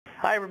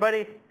Hi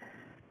everybody,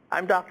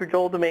 I'm Dr.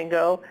 Joel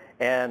Domingo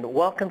and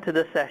welcome to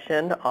this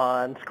session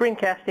on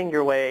screencasting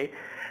your way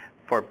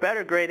for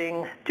better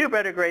grading, to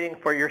better grading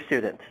for your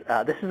students.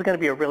 This is going to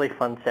be a really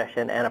fun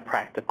session and a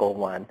practical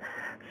one.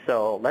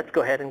 So let's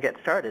go ahead and get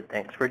started.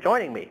 Thanks for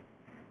joining me.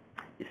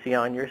 You see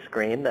on your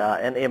screen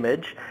an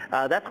image.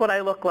 That's what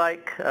I look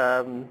like,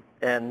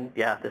 and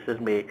yeah, this is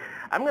me.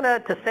 I'm going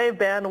to save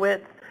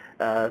bandwidth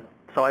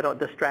so I don't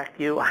distract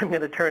you, I'm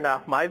going to turn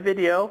off my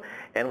video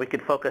and we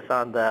could focus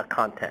on the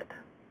content.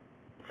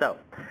 So,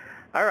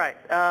 all right,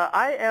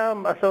 I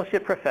am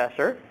Associate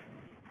Professor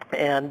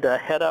and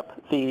head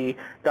up the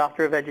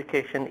Doctor of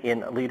Education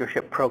in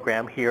Leadership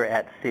program here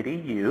at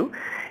CityU.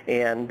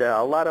 And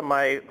a lot of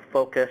my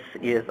focus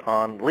is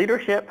on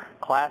leadership,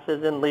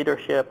 classes in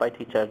leadership. I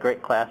teach a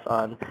great class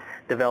on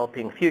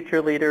developing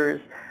future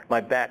leaders. My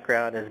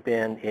background has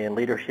been in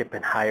leadership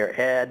in higher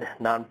ed,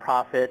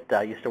 nonprofit.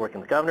 I used to work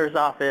in the governor's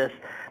office.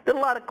 Did a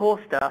lot of cool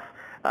stuff.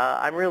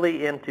 I'm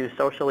really into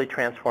socially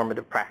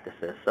transformative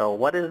practices. So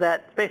what is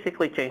that? It's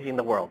basically changing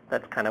the world.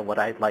 That's kind of what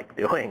I like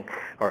doing,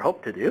 or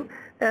hope to do,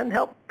 and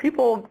help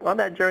people on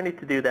that journey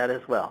to do that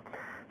as well.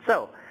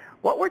 So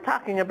what we're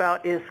talking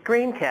about is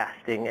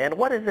screencasting, and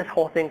what is this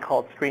whole thing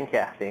called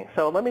screencasting?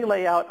 So let me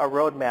lay out a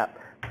roadmap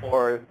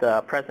for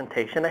the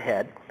presentation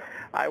ahead.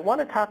 I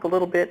want to talk a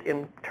little bit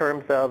in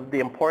terms of the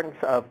importance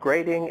of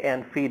grading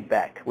and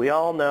feedback. We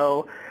all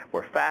know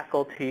we're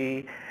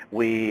faculty.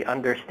 We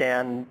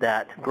understand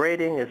that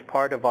grading is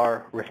part of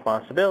our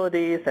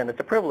responsibilities, and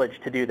it's a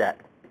privilege to do that.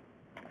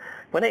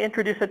 When I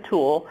introduce a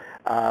tool,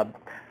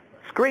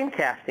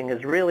 screencasting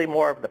is really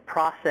more of the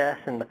process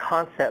and the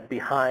concept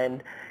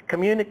behind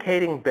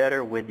communicating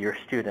better with your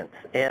students,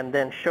 and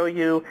then show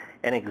you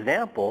an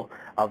example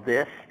of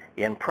this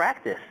in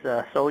practice.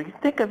 So you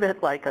think of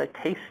it like a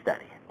case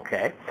study.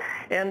 Okay,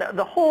 and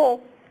the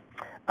whole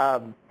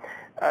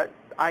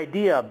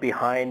idea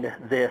behind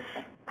this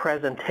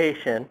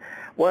presentation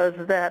was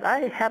that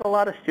I had a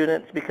lot of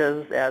students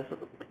because,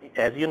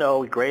 as you know,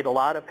 we grade a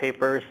lot of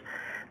papers.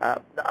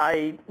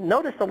 I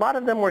noticed a lot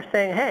of them were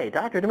saying, hey,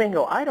 Dr.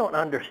 Domingo, I don't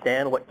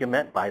understand what you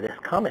meant by this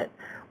comment,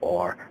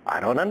 or I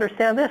don't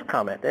understand this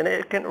comment. And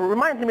it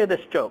reminds me of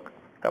this joke.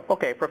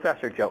 Okay,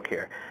 professor joke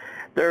here.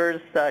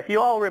 There's, if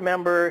you all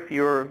remember, if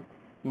you're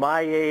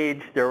my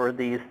age, there were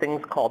these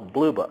things called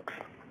blue books.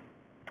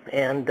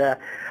 And a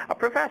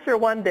professor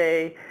one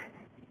day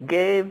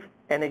gave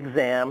an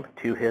exam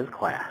to his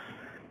class.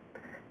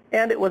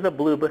 And it was a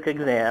blue book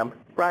exam,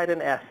 write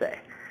an essay.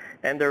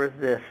 And there was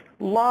this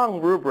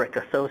long rubric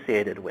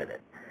associated with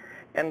it.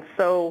 And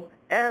so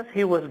as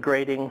he was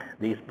grading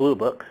these blue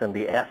books and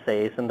the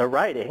essays and the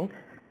writing,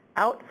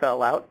 out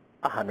fell out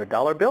a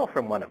 $100 bill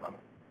from one of them.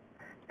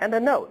 And a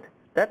note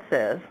that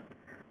says,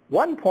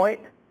 $1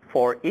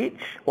 for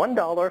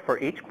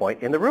each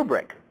point in the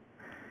rubric.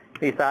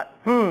 He thought,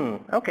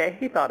 okay,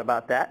 he thought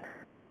about that.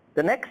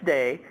 The next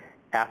day,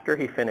 after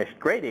he finished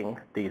grading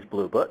these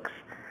blue books,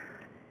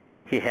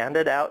 he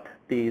handed out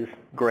these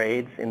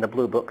grades in the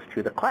blue books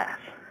to the class.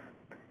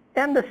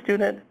 And the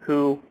student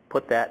who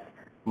put that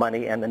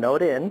money and the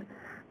note in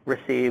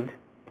received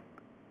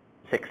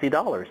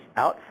 $60.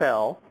 Out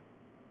fell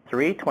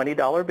 3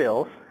 $20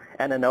 bills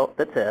and a note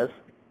that says,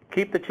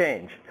 keep the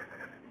change.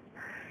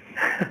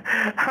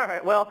 All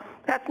right, well,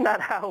 that's not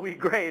how we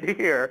grade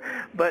here,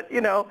 but you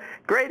know,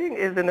 grading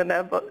is an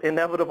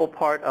inevitable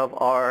part of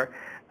our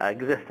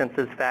existence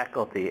as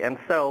faculty. And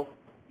so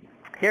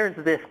here's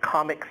this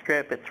comic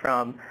strip. It's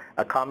from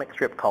a comic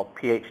strip called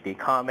PhD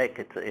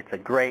Comic. It's a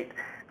great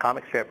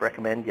comic strip.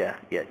 Recommend you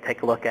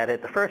take a look at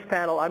it. The first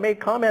panel, I made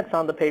comments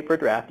on the paper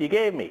draft you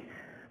gave me.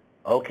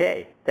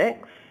 Okay,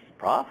 thanks,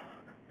 Prof.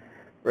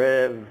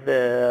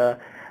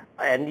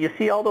 And you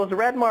see all those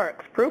red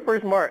marks,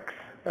 proofer's marks.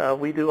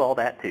 We do all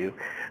that too.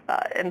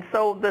 And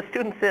so the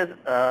student says,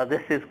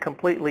 this is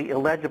completely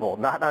illegible,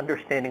 not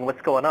understanding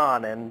what's going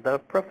on. And the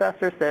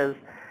professor says,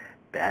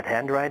 bad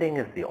handwriting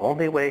is the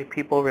only way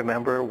people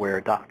remember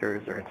we're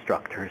doctors or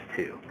instructors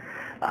too.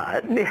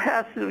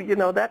 Yes, you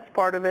know, that's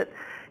part of it.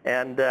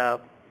 And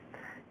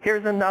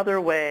here's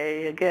another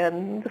way,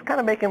 again, just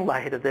kind of making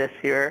light of this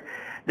here.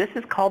 This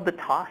is called the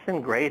toss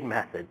and grade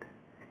method.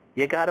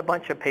 You got a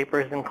bunch of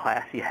papers in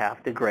class you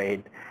have to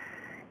grade.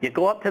 You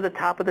go up to the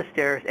top of the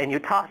stairs and you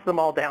toss them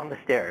all down the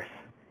stairs.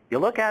 You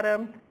look at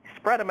them,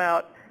 spread them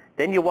out,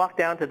 then you walk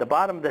down to the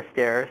bottom of the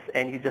stairs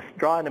and you just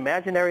draw an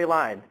imaginary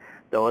line.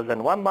 Those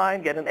in one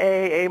line get an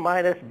A, A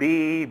minus,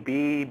 B,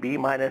 B, B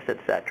minus,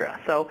 etc.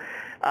 So,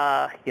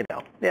 you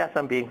know, yes,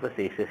 I'm being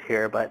facetious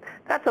here, but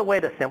that's a way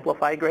to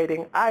simplify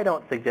grading. I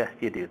don't suggest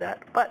you do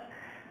that. But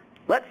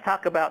let's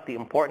talk about the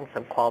importance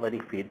of quality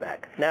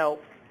feedback. Now,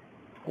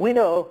 we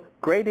know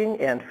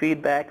grading and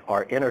feedback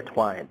are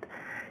intertwined.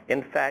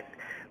 In fact,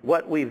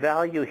 what we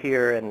value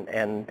here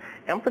and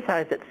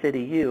emphasize at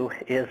CityU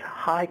is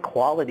high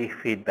quality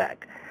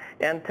feedback.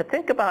 And to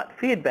think about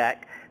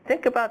feedback,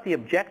 think about the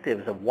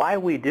objectives of why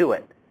we do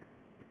it.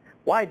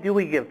 Why do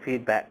we give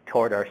feedback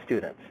toward our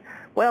students?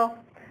 Well,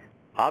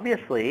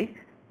 obviously,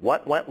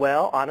 what went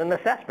well on an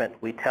assessment?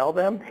 We tell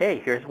them,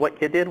 hey, here's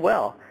what you did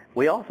well.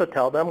 We also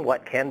tell them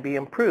what can be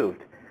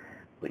improved.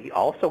 We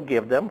also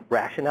give them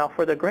rationale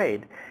for the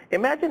grade.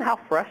 Imagine how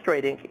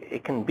frustrating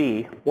it can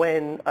be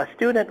when a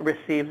student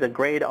receives a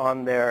grade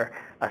on their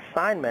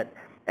assignment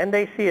and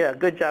they see a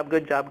good job,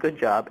 good job, good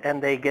job,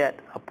 and they get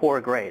a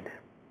poor grade.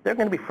 They're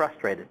going to be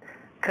frustrated.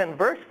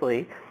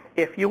 Conversely,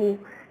 if you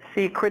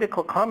see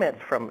critical comments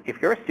from,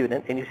 if you're a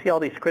student and you see all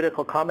these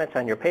critical comments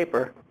on your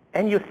paper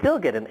and you still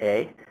get an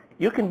A,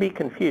 you can be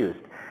confused.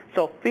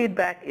 So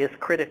feedback is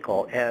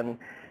critical, and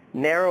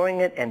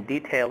narrowing it and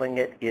detailing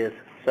it is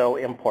so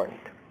important.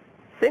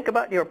 Think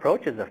about your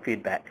approaches of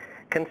feedback.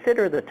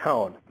 Consider the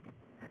tone.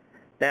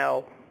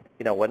 Now,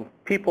 when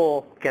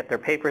people get their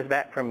papers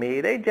back from me,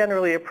 they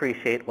generally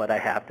appreciate what I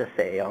have to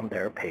say on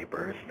their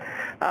papers.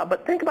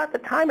 But think about the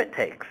time it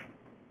takes.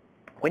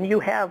 When you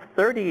have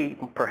 30,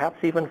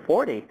 perhaps even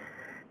 40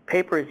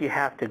 papers you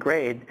have to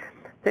grade,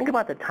 think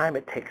about the time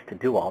it takes to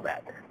do all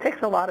that. It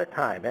takes a lot of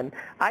time, and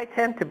I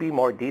tend to be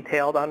more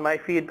detailed on my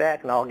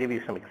feedback, and I'll give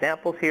you some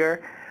examples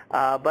here.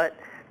 But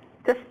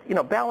just,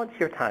 balance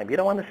your time. You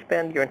don't want to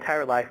spend your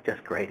entire life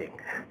just grading.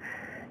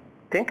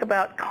 Think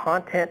about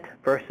content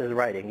versus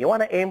writing. You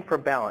want to aim for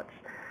balance.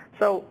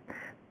 So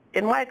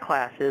in my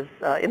classes,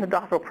 in the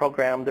doctoral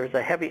program, there's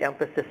a heavy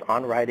emphasis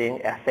on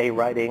writing, essay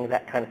writing,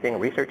 that kind of thing,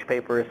 research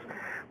papers.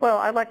 Well,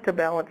 I like to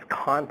balance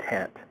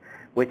content,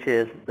 which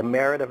is the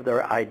merit of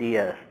their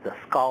ideas, the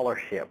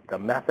scholarship, the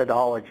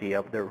methodology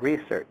of their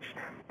research.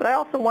 But I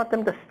also want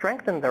them to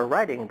strengthen their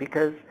writing,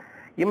 because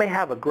you may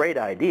have a great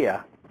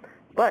idea,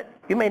 but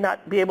you may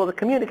not be able to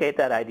communicate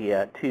that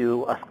idea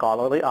to a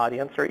scholarly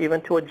audience or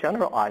even to a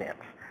general audience.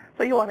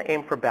 So you want to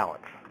aim for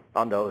balance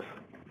on those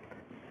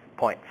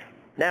points.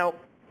 Now,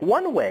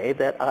 one way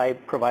that I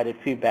provided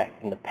feedback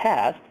in the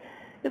past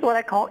is what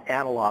I call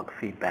analog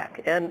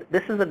feedback. And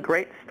this is a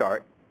great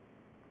start.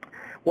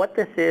 What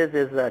this is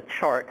a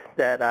chart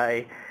that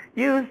I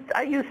use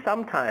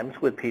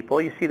sometimes with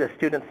people. You see the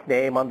student's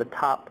name on the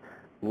top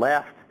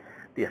left,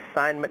 the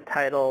assignment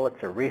title.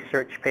 It's a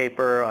research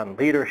paper on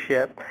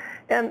leadership.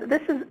 And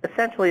this is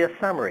essentially a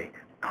summary.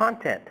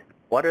 Content.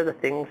 What are the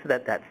things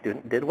that that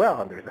student did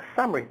well? And there's a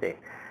summary thing.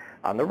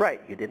 On the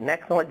right, you did an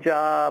excellent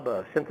job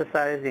of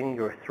synthesizing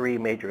your 3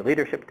 major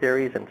leadership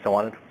theories, and so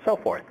on and so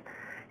forth.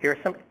 Here are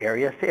some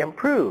areas to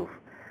improve.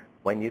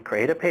 When you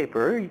create a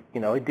paper,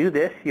 do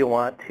this. You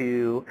want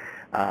to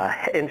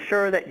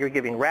ensure that you're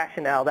giving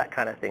rationale, that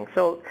kind of thing.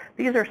 So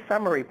these are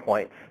summary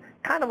points,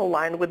 kind of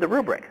aligned with the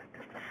rubric.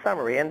 Just a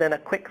summary, and then a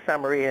quick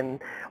summary, and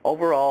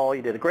overall,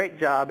 you did a great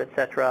job,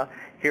 etc.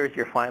 Here's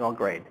your final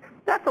grade.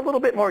 That's a little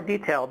bit more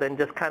detailed than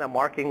just kind of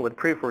marking with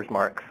proofer's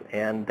marks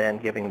and then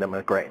giving them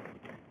a grade.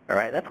 All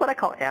right, that's what I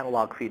call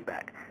analog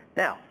feedback.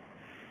 Now,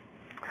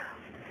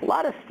 a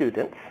lot of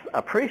students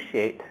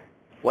appreciate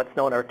what's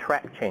known as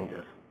track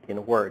changes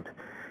in Word.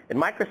 In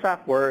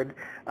Microsoft Word,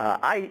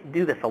 I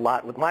do this a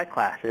lot with my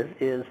classes,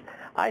 is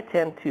I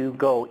tend to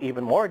go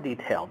even more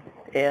detailed.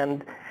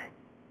 And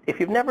if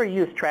you've never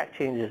used track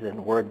changes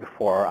in Word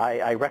before,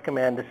 I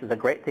recommend this is a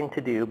great thing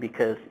to do,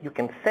 because you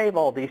can save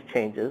all these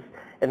changes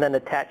and then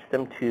attach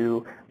them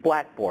to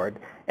Blackboard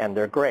and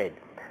their grade.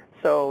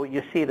 So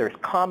you see there's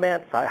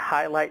comments. I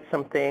highlight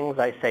some things.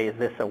 I say, is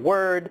this a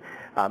word?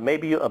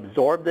 Maybe you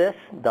absorb this.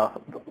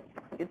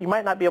 You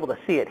might not be able to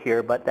see it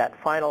here, but that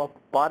final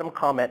bottom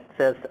comment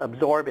says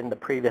absorb in the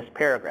previous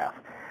paragraph.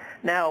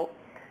 Now,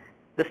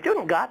 the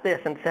student got this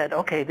and said,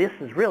 okay, this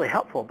is really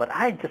helpful, but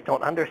I just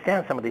don't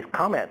understand some of these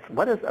comments.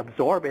 What does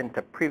absorb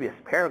into previous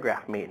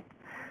paragraph mean?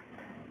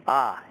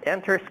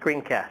 Enter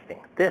screencasting.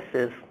 This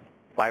is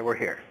why we're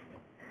here.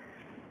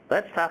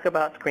 Let's talk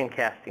about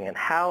screencasting and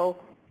how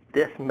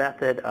this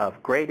method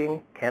of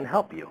grading can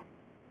help you.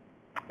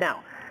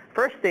 Now,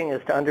 first thing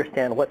is to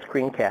understand what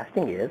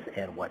screencasting is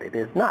and what it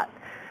is not.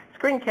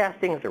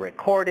 Screencasting is a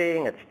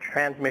recording, it's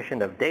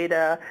transmission of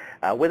data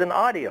with an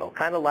audio,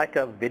 kind of like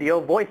a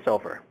video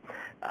voiceover.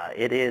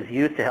 It is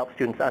used to help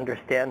students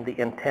understand the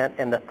intent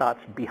and the thoughts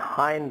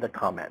behind the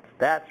comments.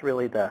 That's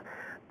really the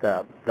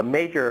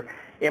major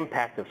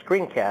impact of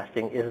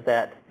screencasting, is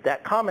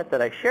that comment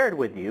that I shared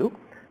with you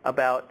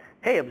about,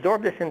 hey,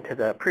 absorb this into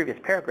the previous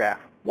paragraph.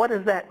 What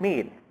does that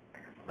mean?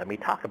 Let me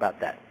talk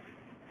about that.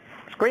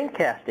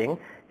 Screencasting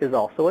is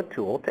also a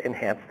tool to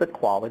enhance the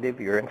quality of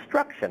your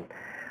instruction.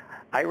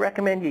 I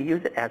recommend you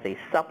use it as a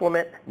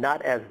supplement,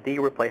 not as the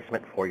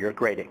replacement for your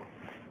grading.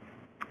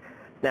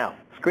 Now,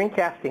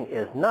 screencasting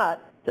is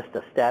not just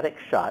a static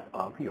shot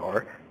of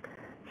your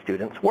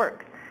student's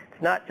work.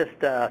 It's not just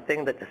a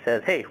thing that just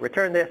says, hey,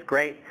 return this,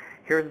 great,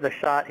 here's the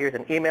shot, here's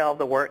an email of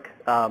the work.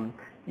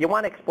 You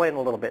want to explain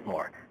a little bit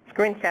more.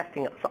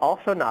 Screencasting is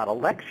also not a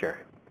lecture.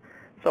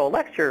 So a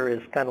lecture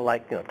is kind of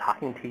like,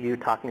 talking to you,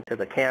 talking to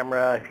the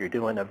camera, if you're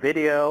doing a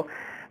video,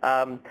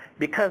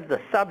 because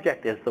the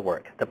subject is the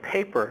work. The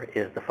paper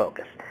is the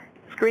focus.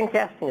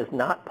 Screencasting is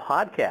not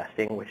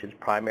podcasting, which is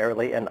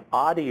primarily an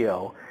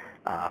audio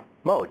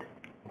mode.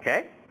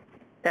 Okay?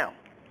 Now,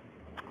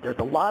 there's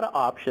a lot of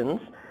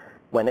options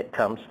when it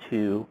comes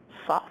to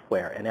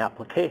software and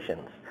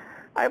applications.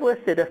 I've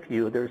listed a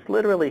few. There's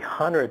literally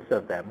hundreds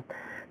of them.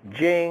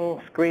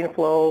 Jing,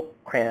 ScreenFlow,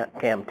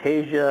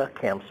 Camtasia,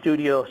 Cam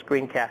Studio,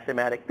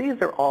 Screencast-O-Matic.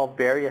 These are all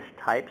various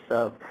types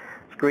of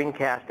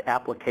screencast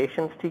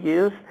applications to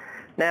use.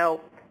 Now,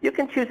 you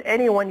can choose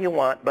any one you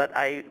want, but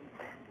I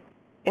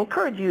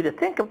encourage you to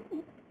think of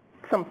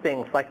some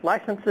things like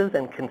licenses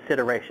and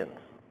considerations.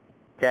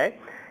 Okay?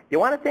 You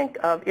want to think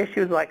of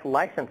issues like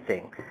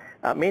licensing,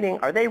 meaning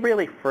are they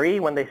really free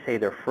when they say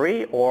they're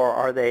free, or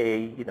are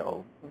they,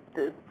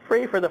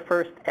 free for the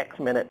first X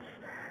minutes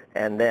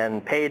and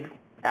then paid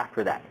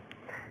after that?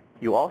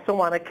 You also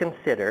want to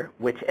consider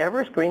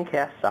whichever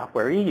screencast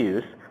software you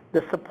use,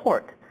 the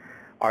support.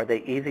 Are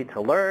they easy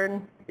to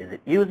learn? Is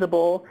it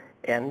usable?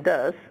 And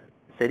does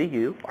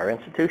CityU, our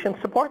institution,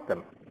 support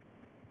them?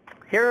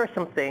 Here are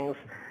some things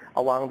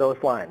along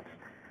those lines.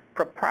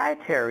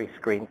 Proprietary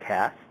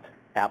screencast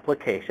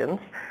applications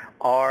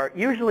are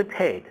usually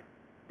paid.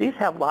 These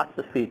have lots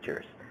of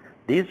features.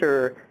 These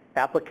are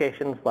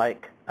applications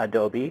like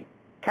Adobe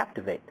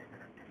Captivate.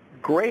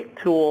 Great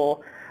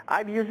tool.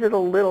 I've used it a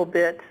little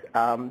bit,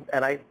 and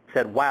I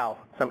said, wow,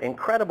 some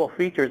incredible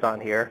features on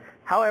here.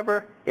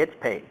 However, it's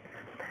paid.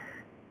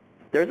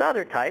 There's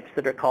other types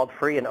that are called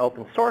free and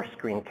open source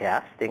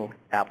screencasting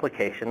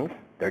applications.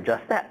 They're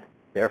just that.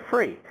 They're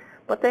free.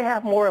 But they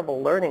have more of a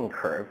learning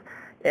curve,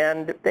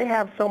 and they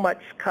have so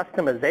much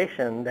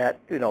customization that,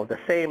 the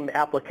same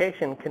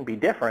application can be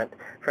different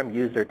from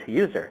user to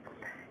user.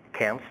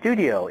 Cam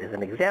Studio is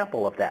an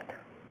example of that.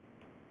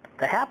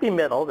 The happy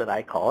middle, that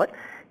I call it,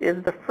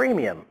 is the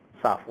freemium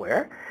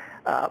software.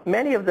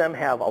 Many of them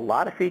have a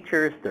lot of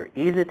features. They're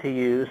easy to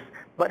use,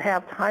 but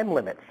have time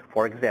limits.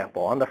 For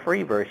example, on the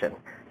free version,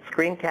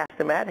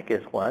 Screencast-O-Matic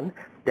is one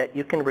that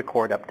you can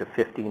record up to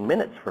 15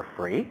 minutes for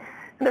free.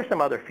 And there's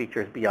some other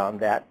features beyond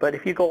that, but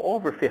if you go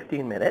over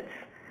 15 minutes,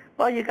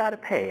 well, you got to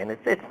pay, and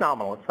it's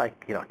nominal. It's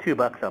like,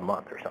 $2 a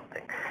month or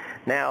something.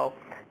 Now,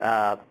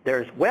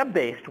 there's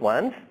web-based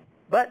ones,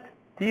 but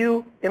do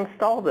you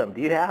install them?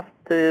 Do you have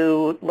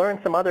to learn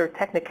some other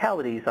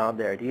technicalities on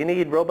there? Do you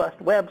need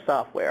robust web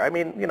software? I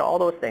mean, all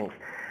those things.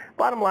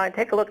 Bottom line,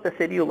 take a look at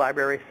the CityU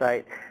library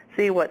site,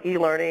 see what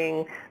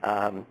e-learning,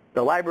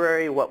 the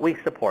library, what we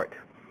support.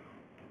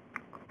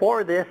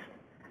 For this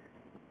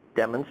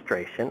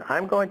demonstration,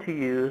 I'm going to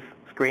use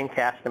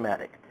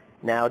Screencast-O-Matic.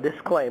 Now,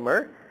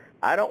 disclaimer,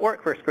 I don't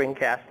work for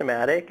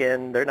Screencast-O-Matic,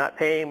 and they're not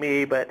paying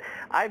me, but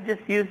I've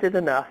just used it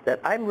enough that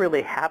I'm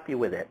really happy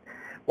with it.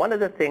 One of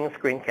the things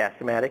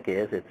Screencast-O-Matic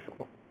is, it's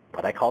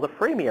what I call the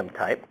freemium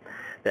type,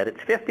 that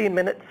it's 15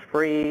 minutes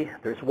free,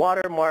 there's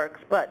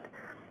watermarks, but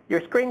your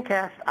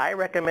screencast, I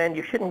recommend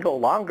you shouldn't go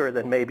longer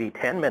than maybe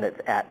 10 minutes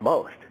at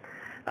most.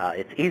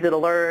 It's easy to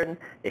learn,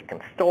 it can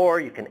store,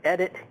 you can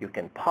edit, you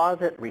can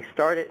pause it,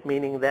 restart it,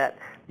 meaning that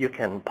you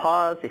can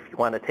pause if you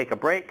want to take a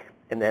break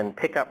and then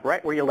pick up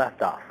right where you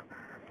left off.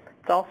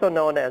 It's also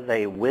known as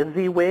a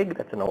WYSIWYG,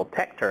 that's an old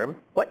tech term.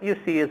 What you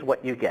see is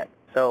what you get.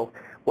 So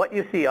what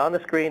you see on the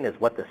screen is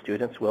what the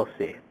students will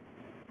see.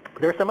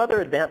 There are some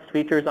other advanced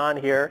features on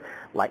here,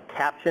 like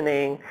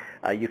captioning.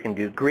 You can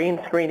do green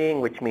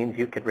screening, which means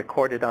you could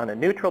record it on a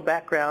neutral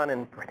background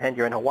and pretend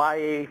you're in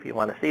Hawaii if you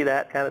want to see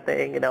that kind of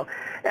thing,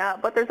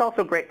 But there's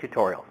also great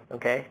tutorials,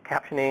 okay?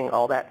 Captioning,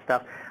 all that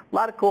stuff. A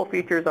lot of cool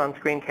features on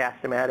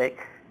Screencast-O-Matic.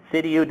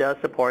 CityU does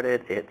support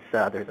it.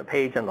 There's a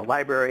page in the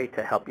library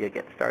to help you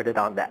get started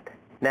on that.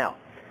 Now,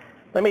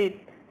 let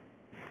me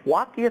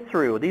walk you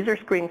through. These are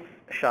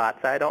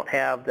screenshots. I don't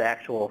have the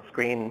actual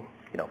screen,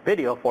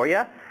 video for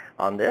you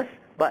on this,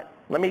 but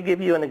let me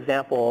give you an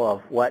example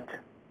of what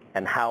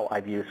and how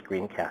I've used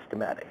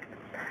Screencast-O-Matic.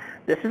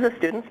 This is a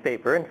student's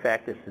paper. In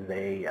fact, this is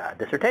a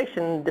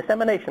dissertation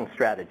dissemination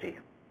strategy.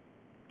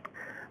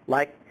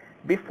 Like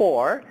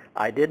before,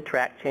 I did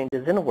track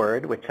changes in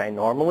Word, which I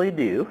normally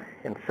do,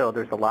 and so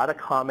there's a lot of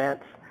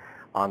comments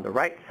on the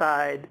right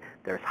side.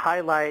 There's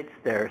highlights,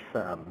 there's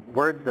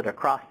words that are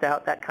crossed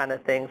out, that kind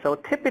of thing. So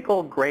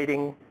typical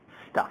grading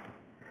stuff.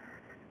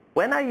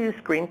 When I use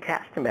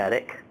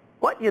Screencast-O-Matic,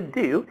 what you'd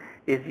do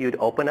is you'd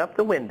open up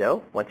the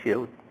window. Once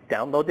you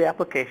download the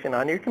application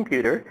on your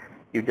computer,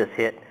 you just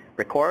hit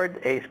record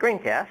a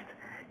screencast.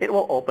 It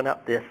will open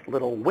up this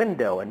little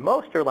window, and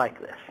most are like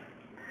this.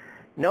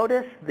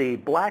 Notice the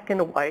black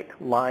and white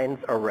lines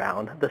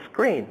around the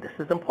screen. This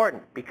is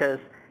important because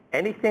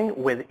anything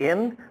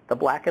within the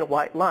black and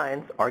white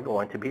lines are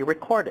going to be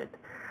recorded.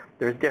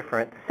 There's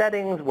different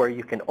settings where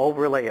you can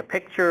overlay a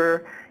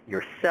picture,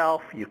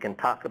 yourself, you can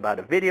talk about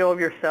a video of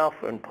yourself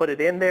and put it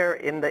in there,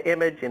 in the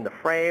image, in the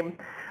frame.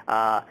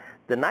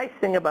 The nice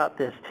thing about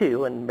this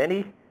too, and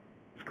many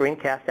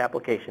screencast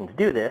applications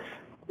do this,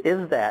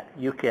 is that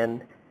you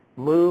can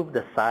move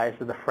the size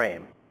of the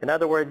frame. In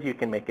other words, you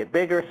can make it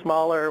bigger,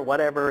 smaller,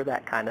 whatever,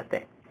 that kind of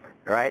thing.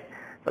 All right?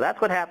 So that's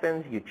what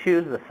happens. You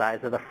choose the size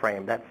of the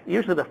frame. That's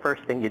usually the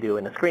first thing you do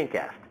in a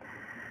screencast.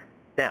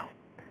 Now,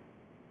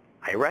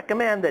 I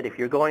recommend that if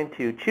you're going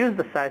to choose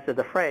the size of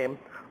the frame,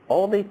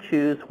 only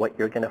choose what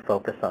you're going to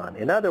focus on.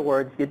 In other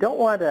words, you don't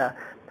want to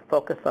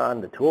focus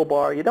on the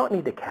toolbar. You don't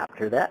need to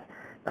capture that.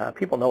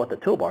 People know what the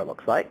toolbar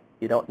looks like.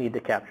 You don't need to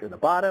capture the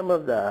bottom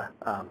of the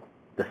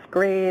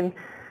screen.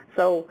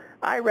 So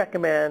I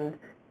recommend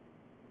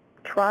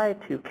try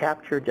to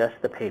capture just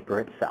the paper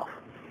itself.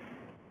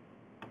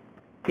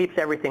 Keeps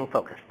everything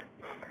focused.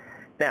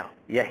 Now,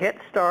 you hit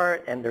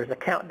start and there's a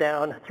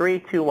countdown, 3,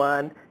 2,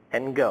 1,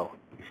 and go.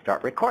 You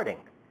start recording.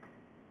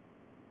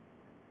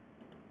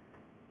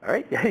 All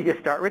right, you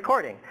start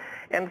recording.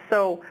 And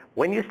so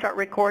when you start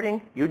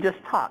recording, you just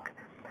talk.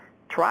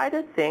 Try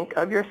to think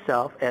of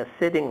yourself as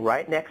sitting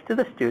right next to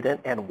the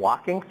student and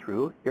walking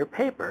through your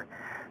paper.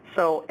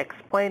 So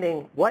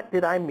explaining what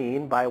did I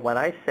mean by when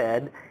I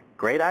said,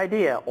 great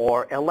idea,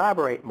 or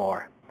elaborate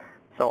more.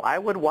 So I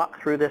would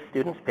walk through this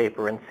student's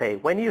paper and say,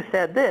 when you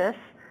said this,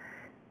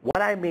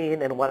 what I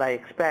mean and what I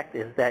expect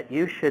is that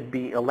you should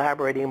be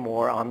elaborating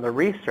more on the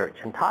research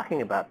and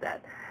talking about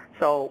that.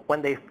 So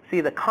when they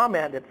see the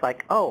comment, it's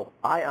like, oh,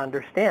 I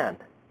understand.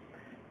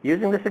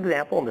 Using this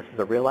example, and this is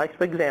a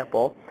real-life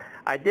example,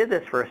 I did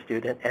this for a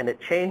student and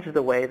it changed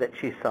the way that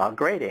she saw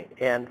grading.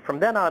 And from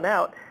then on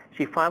out,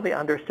 she finally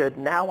understood,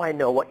 now I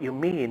know what you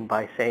mean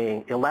by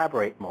saying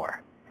elaborate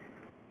more.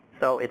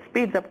 So it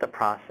speeds up the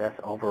process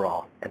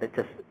overall, and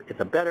it's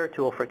a better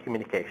tool for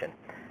communication.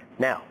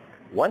 Now,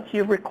 once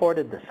you've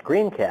recorded the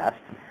screencast,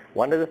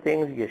 one of the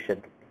things you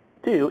should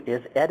do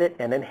is edit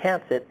and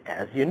enhance it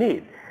as you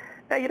need.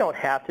 Now, you don't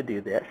have to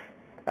do this.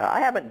 I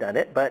haven't done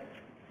it, but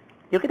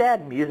you could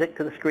add music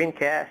to the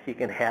screencast. You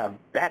can have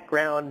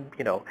background,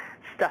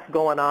 stuff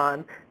going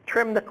on.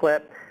 Trim the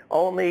clip.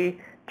 Only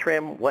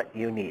trim what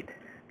you need.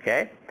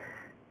 Okay?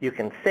 You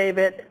can save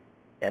it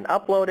and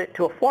upload it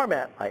to a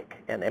format like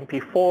an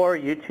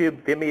MP4,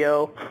 YouTube,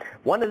 Vimeo.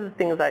 One of the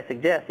things I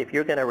suggest if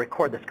you're going to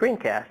record the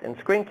screencast, and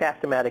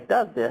Screencast-O-Matic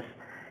does this,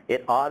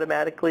 it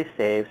automatically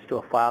saves to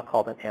a file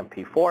called an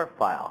MP4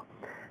 file.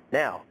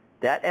 Now,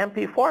 that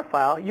MP4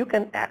 file you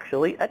can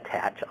actually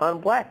attach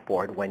on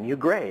Blackboard when you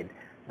grade.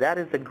 That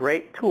is a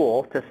great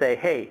tool to say,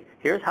 hey,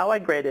 here's how I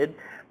graded,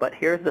 but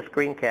here's the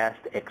screencast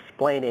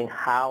explaining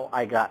how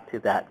I got to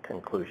that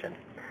conclusion.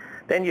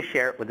 Then you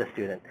share it with the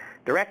student.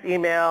 Direct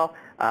email,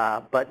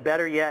 but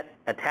better yet,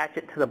 attach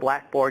it to the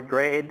Blackboard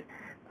grade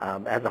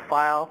as a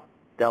file.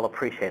 They'll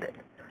appreciate it.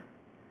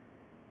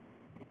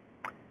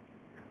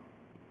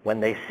 When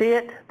they see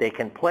it, they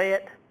can play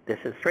it. This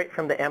is straight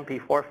from the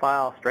MP4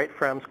 file, straight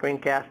from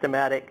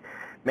Screencast-O-Matic.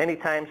 Many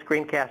times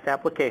screencast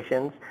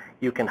applications,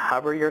 you can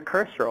hover your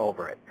cursor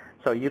over it.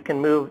 So you can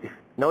move,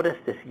 notice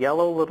this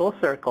yellow little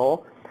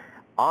circle.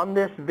 On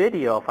this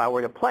video, if I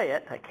were to play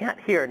it, I can't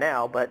hear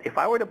now, but if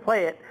I were to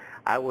play it,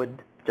 I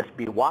would just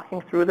be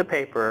walking through the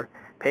paper,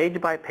 page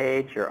by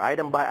page or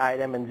item by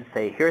item, and just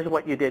say, here's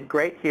what you did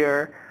great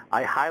here.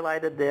 I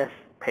highlighted this.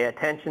 Pay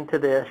attention to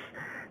this.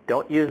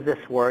 Don't use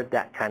this word,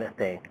 that kind of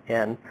thing.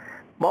 And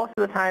most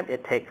of the time,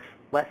 it takes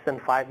less than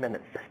 5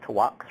 minutes just to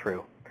walk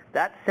through.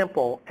 That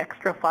simple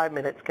extra 5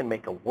 minutes can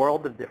make a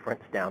world of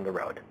difference down the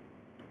road.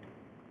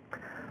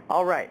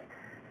 All right,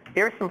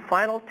 here's some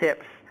final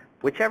tips.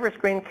 Whichever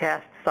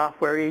screencast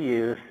software you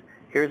use,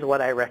 here's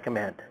what I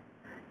recommend.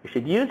 You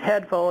should use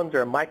headphones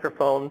or a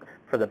microphone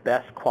for the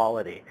best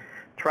quality.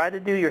 Try to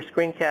do your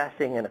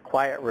screencasting in a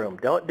quiet room.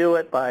 Don't do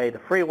it by the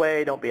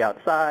freeway. Don't be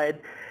outside.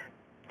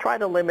 Try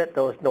to limit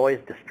those noise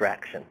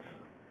distractions.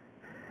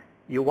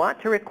 You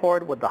want to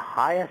record with the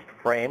highest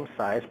frame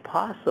size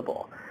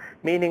possible,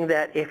 meaning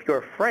that if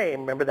your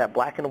frame, remember that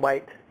black and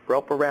white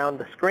rope around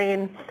the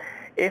screen,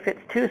 if it's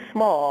too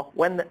small,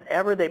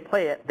 whenever they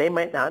play it, they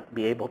might not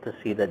be able to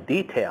see the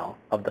detail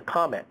of the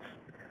comments.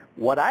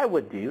 What I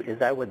would do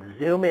is I would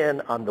zoom in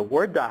on the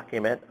Word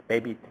document,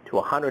 maybe to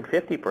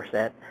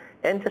 150%,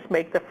 and just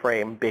make the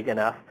frame big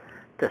enough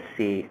to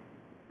see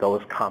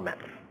those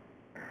comments.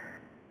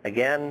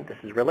 Again, this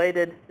is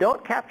related.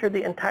 Don't capture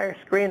the entire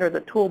screen or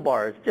the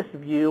toolbars. Just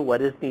view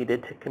what is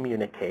needed to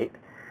communicate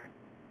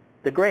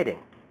the grading.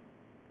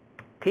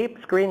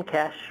 Keep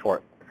screencasts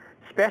short.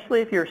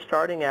 Especially if you're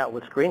starting out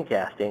with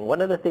screencasting,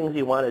 one of the things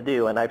you want to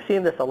do, and I've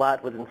seen this a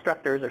lot with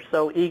instructors, are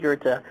so eager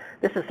to,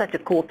 this is such a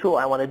cool tool,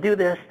 I want to do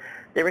this.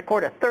 They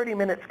record a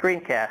 30-minute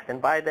screencast,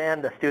 and by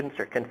then the students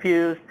are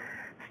confused.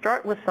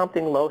 Start with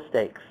something low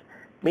stakes,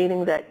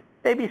 meaning that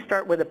maybe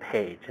start with a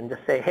page and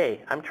just say,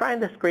 hey, I'm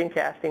trying this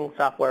screencasting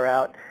software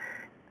out.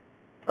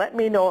 Let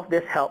me know if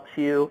this helps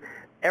you.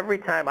 Every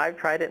time I've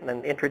tried it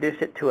and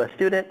introduced it to a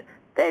student,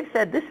 they've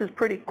said, this is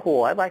pretty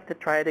cool. I'd like to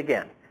try it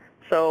again.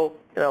 So,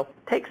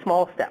 take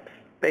small steps,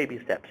 baby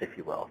steps, if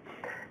you will.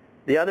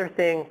 The other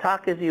thing,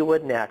 talk as you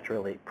would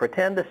naturally.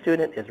 Pretend the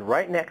student is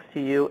right next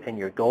to you and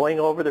you're going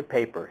over the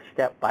paper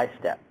step by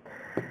step.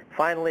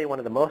 Finally, one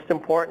of the most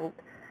important,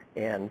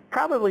 and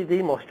probably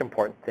the most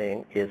important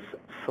thing, is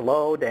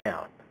slow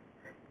down.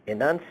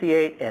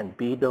 Enunciate and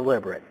be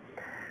deliberate.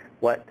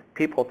 What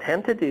people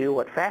tend to do,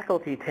 what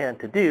faculty tend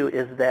to do,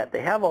 is that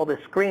they have all this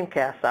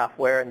screencast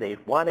software and they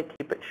want to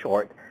keep it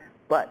short,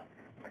 but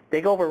they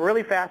go over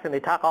really fast and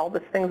they talk all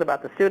these things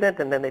about the student,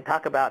 and then they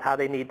talk about how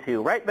they need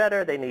to write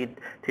better, they need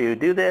to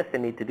do this, they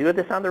need to do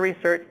this on the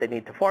research, they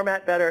need to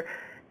format better.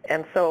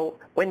 And so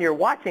when you're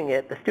watching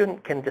it, the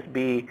student can just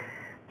be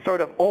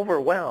sort of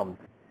overwhelmed.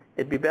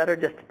 It'd be better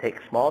just to take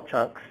small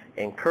chunks,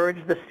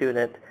 encourage the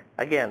student.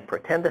 again,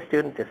 pretend the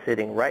student is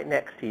sitting right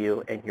next to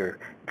you and you're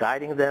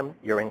guiding them,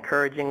 you're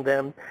encouraging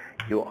them,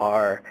 you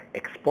are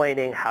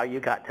explaining how you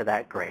got to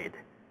that grade.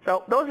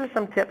 So those are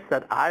some tips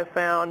that I've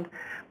found.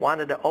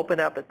 Wanted to open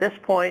up at this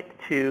point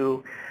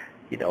to,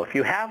 if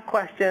you have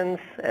questions,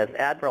 as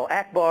Admiral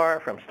Akbar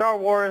from Star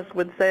Wars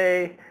would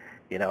say,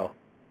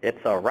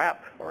 it's a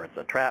wrap or it's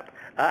a trap.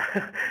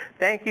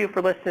 Thank you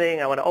for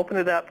listening. I want to open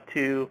it up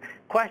to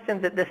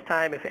questions at this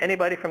time. If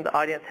anybody from the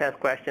audience has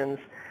questions,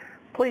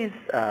 please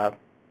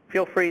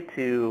feel free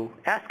to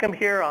ask them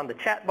here on the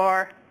chat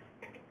bar.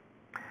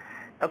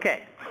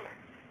 Okay.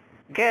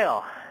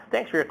 Gail,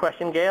 thanks for your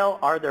question, Gail.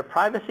 Are there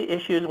privacy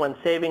issues when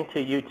saving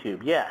to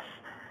YouTube? Yes.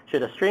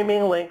 Should a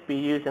streaming link be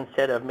used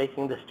instead of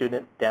making the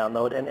student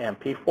download an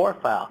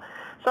MP4 file?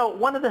 So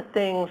one of the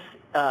things,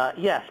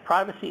 yes,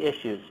 privacy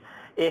issues.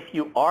 If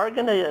you are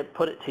going to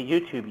put it to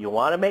YouTube, you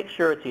want to make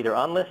sure it's either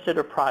unlisted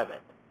or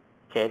private.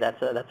 Okay,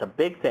 that's a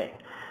big thing.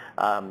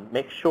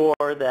 Make sure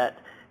that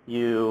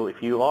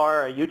if you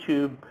are a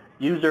YouTube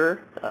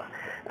user,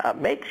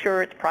 make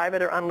sure it's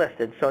private or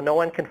unlisted so no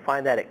one can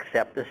find that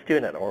except the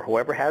student or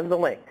whoever has the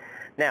link.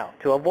 Now,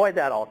 to avoid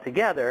that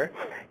altogether,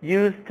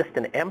 use just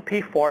an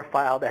MP4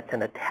 file that's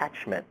an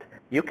attachment.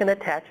 You can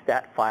attach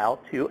that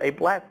file to a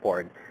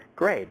Blackboard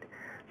grade.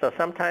 So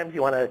sometimes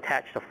you want to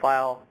attach the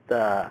file,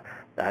 the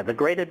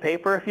graded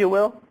paper, if you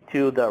will,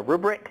 to the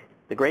rubric,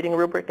 the grading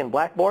rubric in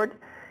Blackboard.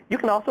 You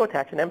can also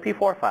attach an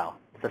MP4 file.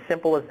 It's as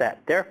simple as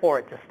that. Therefore,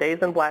 it just stays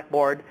in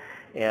Blackboard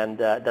and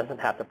doesn't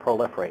have to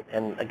proliferate.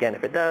 And again,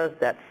 if it does,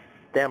 that's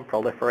them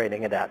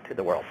proliferating it out to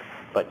the world.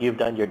 But you've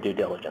done your due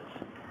diligence.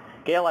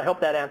 Gail, I hope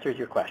that answers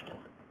your question.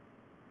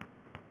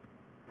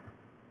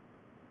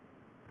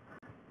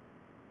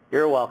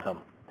 You're welcome.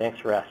 Thanks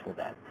for asking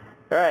that.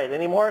 All right,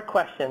 any more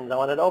questions? I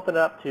wanted to open it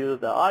up to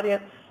the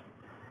audience.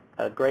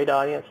 A great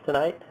audience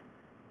tonight.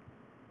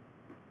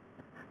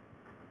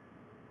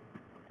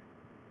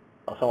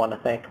 Also want to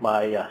thank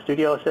my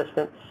studio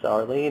assistants,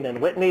 Arlene and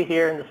Whitney,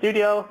 here in the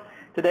studio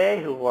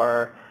today, who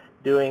are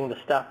doing the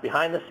stuff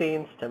behind the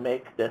scenes to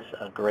make this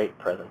a great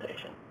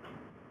presentation.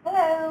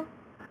 Hello.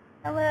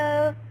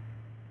 Hello.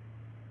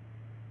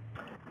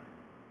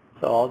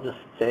 So I'll just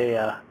say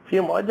a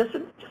few more. Just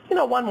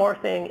one more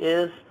thing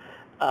is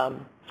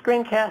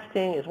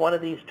screencasting is one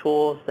of these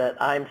tools that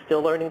I'm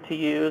still learning to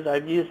use.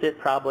 I've used it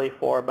probably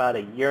for about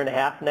 1.5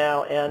 years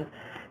now, and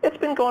it's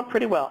been going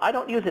pretty well. I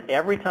don't use it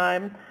every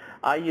time.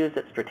 I use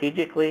it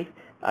strategically.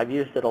 I've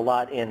used it a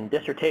lot in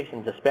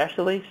dissertations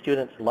especially.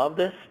 Students love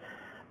this.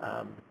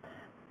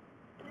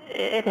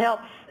 It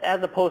helps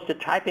as opposed to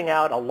typing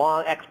out a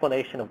long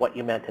explanation of what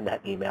you meant in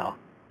that email.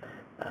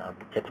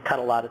 It's cut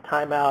a lot of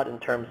time out in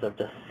terms of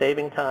just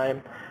saving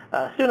time.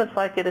 Students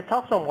like it. It's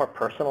also a more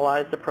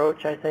personalized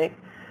approach, I think.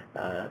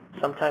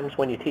 Sometimes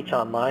when you teach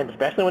online,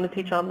 especially when you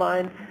teach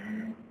online,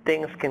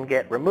 things can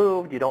get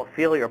removed. You don't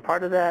feel you're a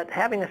part of that.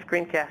 Having a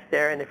screencast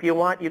there, and if you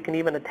want, you can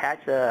even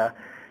attach a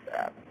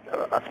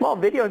small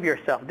video of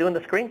yourself doing the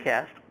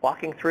screencast,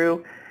 walking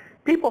through.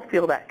 People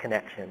feel that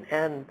connection,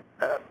 and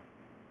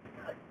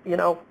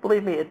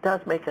believe me, it does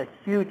make a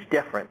huge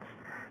difference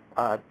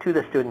to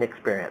the student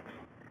experience,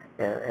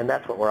 and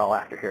that's what we're all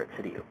after here at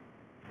CityU.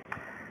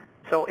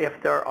 So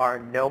if there are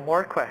no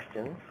more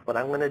questions, what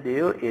I'm going to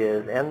do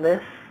is end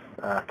this,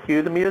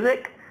 cue the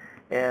music,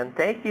 and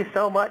thank you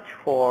so much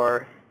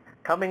for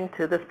coming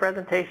to this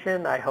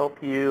presentation. I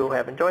hope you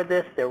have enjoyed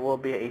this. There will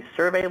be a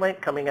survey link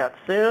coming out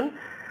soon.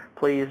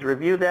 Please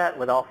review that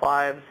with all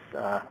fives.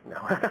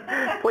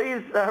 No.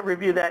 Please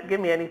review that. Give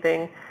me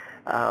anything.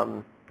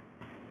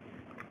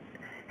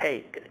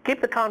 Hey, keep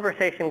the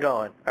conversation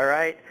going, all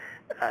right?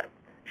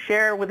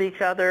 Share with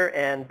each other,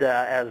 and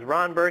as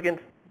Ron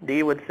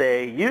Burgundy would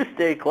say, you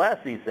stay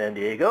classy, San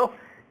Diego.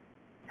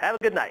 Have a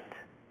good night.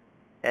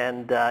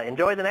 And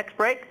enjoy the next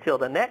break till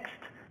the next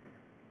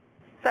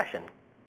session.